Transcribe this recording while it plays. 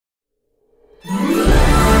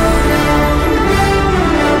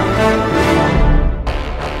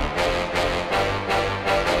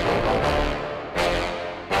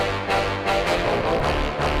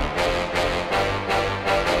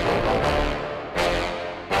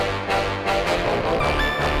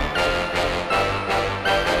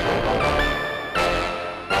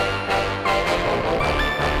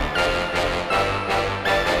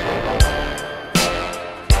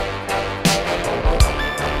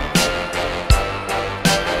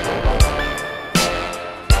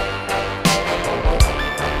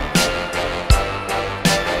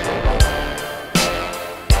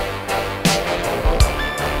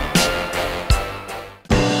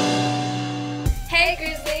Hey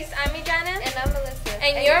Grizzlies, I'm Ijana. And I'm Melissa.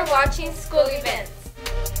 And you're watching School Events.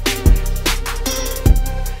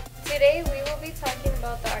 Today we will be talking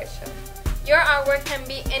about the art show. Your artwork can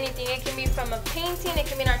be anything. It can be from a painting, it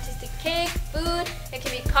can be an artistic cake, food, it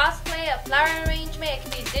can be cosplay, a flower arrangement, it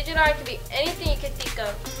can be digital art, it can be anything you can think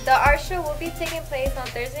of. The art show will be taking place on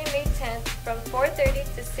Thursday, May 10th from 4:30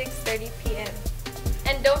 to 6:30 p.m.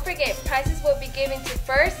 And don't forget, prizes will be given to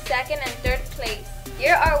first, second, and third place.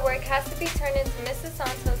 Your artwork has to be turned into Mrs.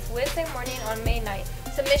 Santos Wednesday morning on May 9th.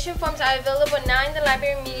 Submission forms are available now in the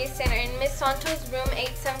Library Media Center in Ms. Santos room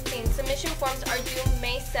 817. Submission forms are due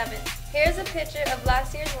May 7th. Here's a picture of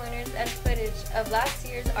last year's winners and footage of last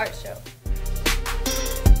year's art show.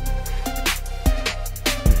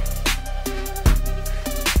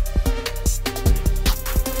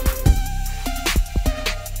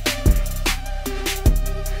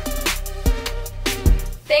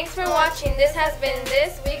 Thanks for watching. This has been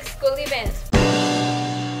this week's School Event.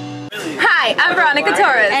 Hi, I'm Veronica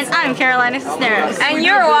Torres. And I'm Carolina Cisneros. And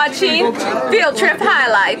you're watching Field Trip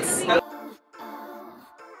Highlights.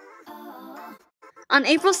 On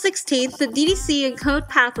April 16th, the DDC and Code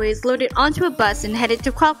Pathways loaded onto a bus and headed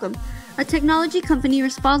to Qualcomm, a technology company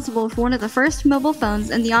responsible for one of the first mobile phones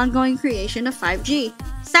and the ongoing creation of 5G.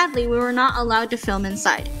 Sadly, we were not allowed to film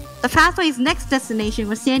inside. The Pathways' next destination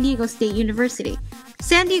was San Diego State University.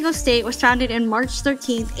 San Diego State was founded in March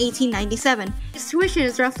 13, 1897. Its tuition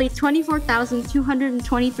is roughly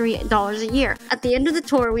 $24,223 a year. At the end of the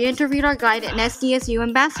tour, we interviewed our guide and SDSU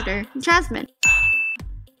ambassador, Jasmine.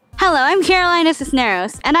 Hello, I'm Carolina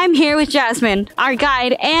Cisneros, and I'm here with Jasmine, our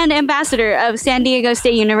guide and ambassador of San Diego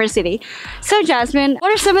State University. So Jasmine,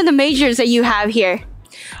 what are some of the majors that you have here?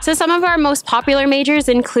 So some of our most popular majors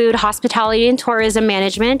include hospitality and tourism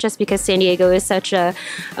management, just because San Diego is such a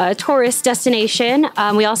tourist destination.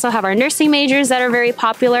 We also have our nursing majors that are very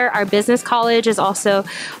popular. Our business college is also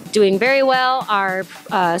doing very well. Our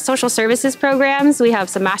social services programs, we have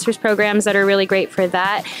some master's programs that are really great for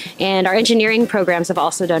that. And our engineering programs have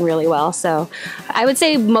also done really well. So I would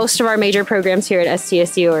say most of our major programs here at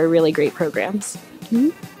SDSU are really great programs. Mm-hmm.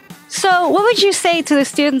 So what would you say to the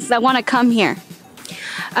students that want to come here?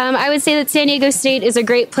 I would say that San Diego State is a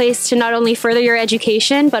great place to not only further your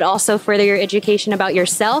education, but also further your education about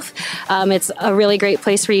yourself. It's a really great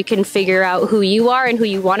place where you can figure out who you are and who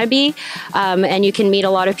you want to be, and you can meet a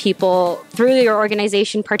lot of people through your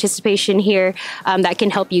organization participation here that can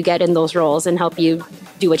help you get in those roles and help you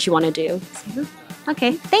do what you want to do.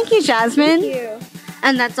 Okay, thank you, Jasmine. Thank you.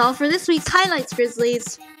 And that's all for this week's Highlights,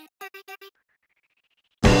 Grizzlies.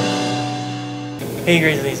 Hey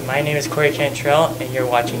Grizzlies, my name is Corey Cantrell and you're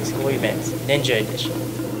watching School Events, Ninja Edition.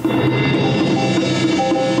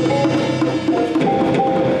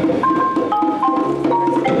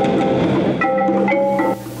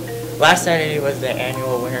 Last Saturday was the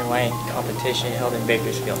annual Winter Lion competition held in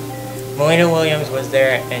Bakersfield. Melina Williams was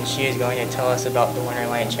there and she is going to tell us about the Winter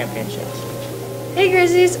Lion Championships. Hey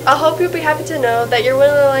Grizzlies, I hope you'll be happy to know that your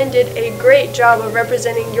Winter Lion did a great job of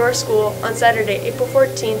representing your school on Saturday, April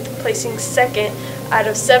 14th, placing second out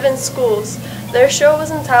of 7 schools. Their show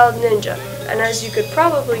was entitled Ninja, and as you could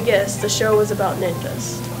probably guess, the show was about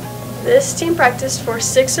ninjas. This team practiced for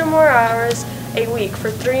 6 or more hours a week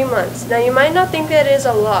for 3 months. Now you might not think that is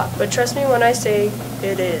a lot, but trust me when I say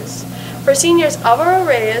it is. For seniors Alvaro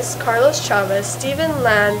Reyes, Carlos Chavez, Steven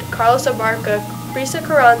Land, Carlos Abarca, Brisa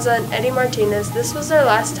Carranza, and Eddie Martinez, this was their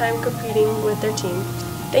last time competing with their team.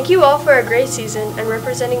 Thank you all for a great season and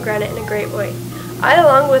representing Granite in a great way. I,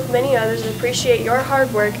 along with many others, appreciate your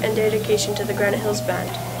hard work and dedication to the Granite Hills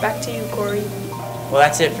Band. Back to you, Corey. Well,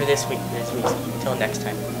 that's it for this week, Until next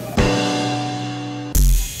time.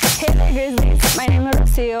 Hey there, Grizzlies. My name is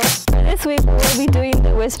Rocio. This week we will be doing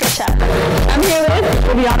the Whisper Chat. I'm here with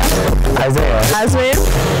Viviana, Isaiah, Aswin,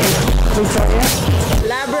 Victoria,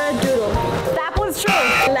 Labradoodle. The apple is true.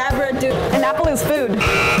 Labradoodle. An apple is food.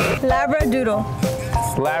 Labradoodle.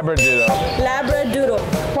 Labradoodle. Labradoodle.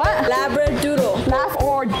 What? Labradoodle. Laugh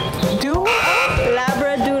or do?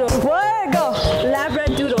 Labradoodle. What? Go.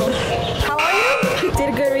 Labradoodle. How are you?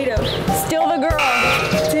 Didgarito. Still the girl.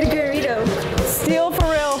 Didgarito. Still for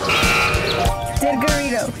real.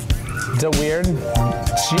 Didgarito. The weird.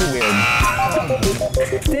 She weird.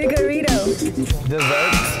 Didgarito.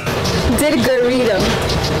 Dessert. Didgarito.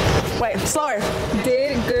 Wait, slower.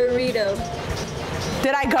 Didgarito.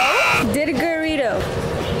 Did I go? Didgarito.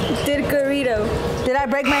 Didgarito. Did I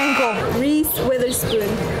break my ankle? Reese Witherspoon.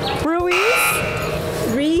 Ruiz?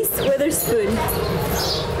 Reese Witherspoon.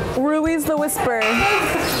 Ruiz the Whisperer.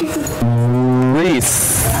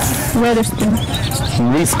 Reese. Witherspoon.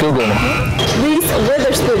 Reese Google. Reese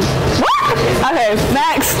Witherspoon. What? Okay,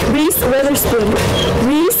 next. Reese Witherspoon.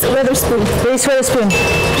 Reese Witherspoon. Reese Witherspoon.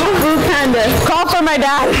 Kung Fu Panda. Call for my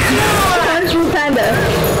dad. Kung Fu Panda.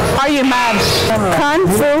 Are you mad? Kung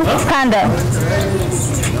Fu Panda.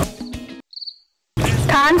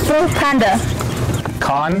 Kung Fu Panda.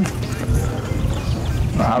 Con.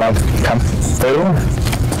 I don't know. Kung Fu.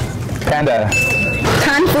 Panda.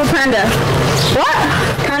 Kung Fu Panda. What?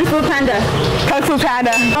 Kung Fu Panda. Kung Fu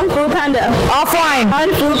Panda. Kung Fu Panda. Offline.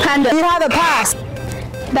 Kung Fu Panda. You have a pass.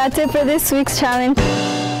 That's it for this week's challenge.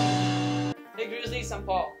 Hey Grizzlies, I'm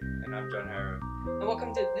Paul. And I'm John Harrow. And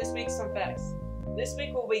welcome to this week's Fun Facts. This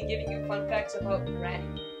week we'll be giving you fun facts about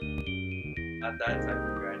Granite. Not that type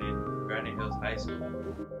of Granite. Granite Hills High School.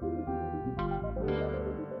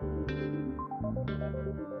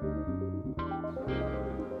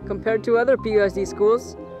 Compared to other PUSD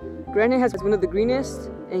schools, Granite has one of the greenest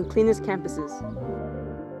and cleanest campuses.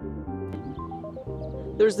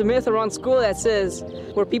 There's the myth around school that says,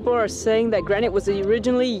 where people are saying that Granite was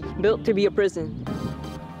originally built to be a prison.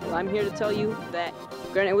 Well, I'm here to tell you that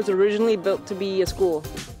Granite was originally built to be a school.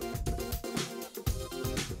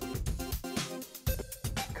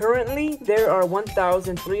 Currently, there are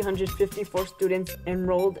 1,354 students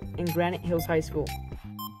enrolled in Granite Hills High School.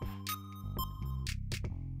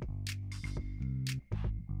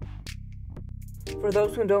 For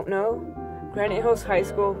those who don't know, Granite Hills High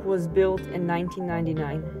School was built in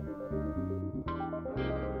 1999.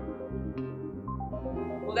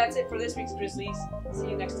 Well, that's it for this week's Grizzlies. See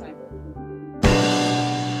you next time.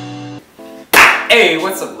 Hey,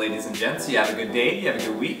 what's up, ladies and gents? You have a good day? You have a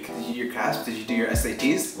good week? Did you do your CASP? Did you do your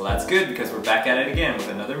SATs? Well, that's good because we're back at it again with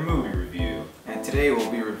another movie review. And today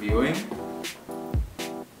we'll be reviewing...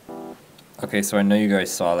 Okay, so I know you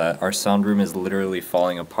guys saw that. Our sound room is literally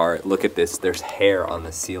falling apart. Look at this. There's hair on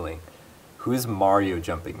the ceiling. Who's Mario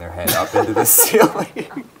jumping their head up into the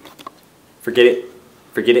ceiling? Forget it.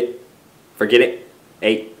 Forget it. Forget it.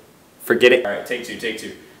 Hey, forget it. Alright, take two, take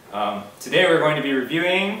two. Today we're going to be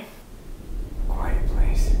reviewing... Quiet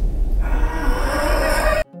Place.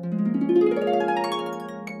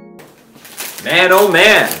 Man, oh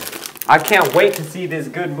man! I can't wait to see this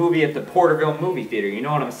good movie at the Porterville movie theater. You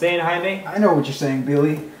know what I'm saying, Jaime? I know what you're saying,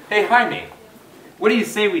 Billy. Hey, Jaime. What do you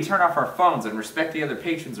say we turn off our phones and respect the other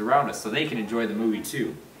patrons around us so they can enjoy the movie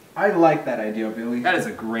too? I like that idea, Billy. That is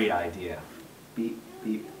a great idea. Beep,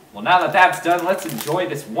 beep. Well, now that that's done, let's enjoy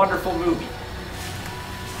this wonderful movie.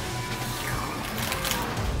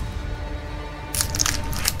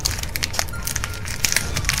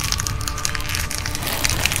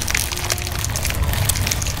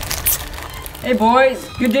 Hey boys,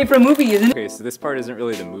 good day for a movie, isn't it? Okay, so this part isn't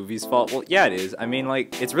really the movie's fault. Well, yeah, it is. I mean,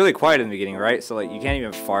 like, it's really quiet in the beginning, right? So, like, you can't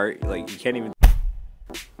even fart. Like, you can't even...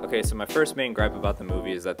 Okay, so my first main gripe about the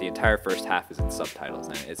movie is that the entire first half is in subtitles,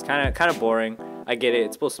 and it's kind of boring. I get it,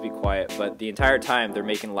 it's supposed to be quiet, but the entire time they're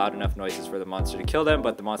making loud enough noises for the monster to kill them,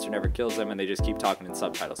 but the monster never kills them, and they just keep talking in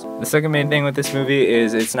subtitles. The second main thing with this movie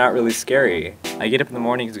is it's not really scary. I get up in the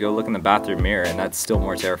morning to go look in the bathroom mirror, and that's still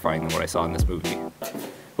more terrifying than what I saw in this movie.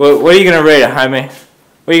 What are you gonna rate it, Jaime?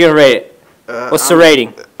 What are you gonna rate it? What's the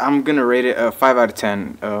rating? I'm gonna rate it a 5 out of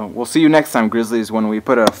 10. We'll see you next time, Grizzlies, when we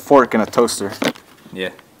put a fork in a toaster. Yeah.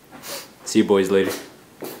 See you boys later.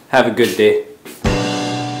 Have a good day.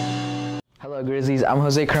 Hello Grizzlies, I'm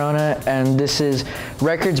Jose Corona, and this is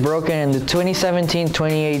records broken in the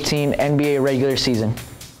 2017-2018 NBA regular season.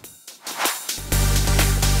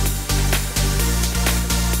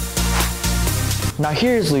 Now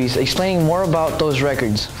here's Luis explaining more about those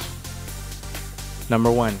records.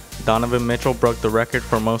 Number 1. Donovan Mitchell broke the record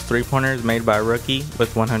for most three-pointers made by a rookie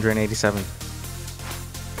with 187.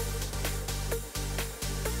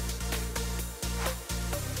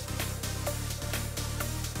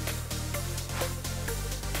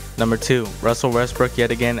 Number 2. Russell Westbrook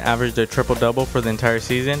yet again averaged a triple-double for the entire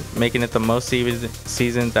season, making it the most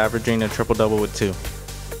seasons averaging a triple-double with 2.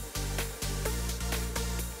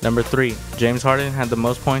 Number 3. James Harden had the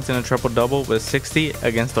most points in a triple-double with 60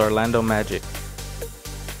 against the Orlando Magic.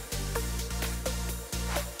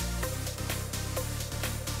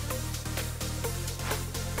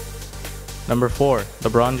 Number 4.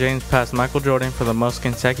 LeBron James passed Michael Jordan for the most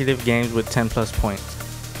consecutive games with 10+ points.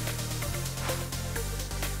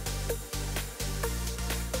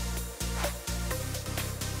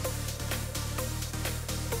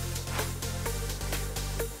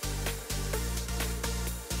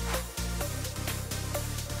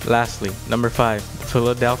 Lastly, number 5.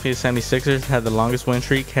 Philadelphia 76ers had the longest win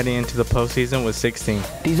streak heading into the postseason with 16.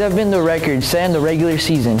 These have been the records set in the regular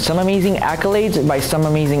season. Some amazing accolades by some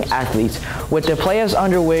amazing athletes. With the playoffs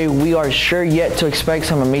underway, we are sure yet to expect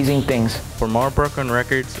some amazing things. For more broken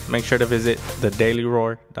records, make sure to visit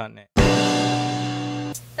thedailyroar.net.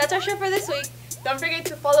 That's our show for this week. Don't forget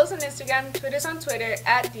to follow us on Instagram, tweet us on Twitter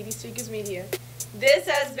at DD Speakers Media. This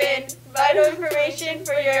has been vital information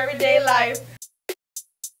for your everyday life.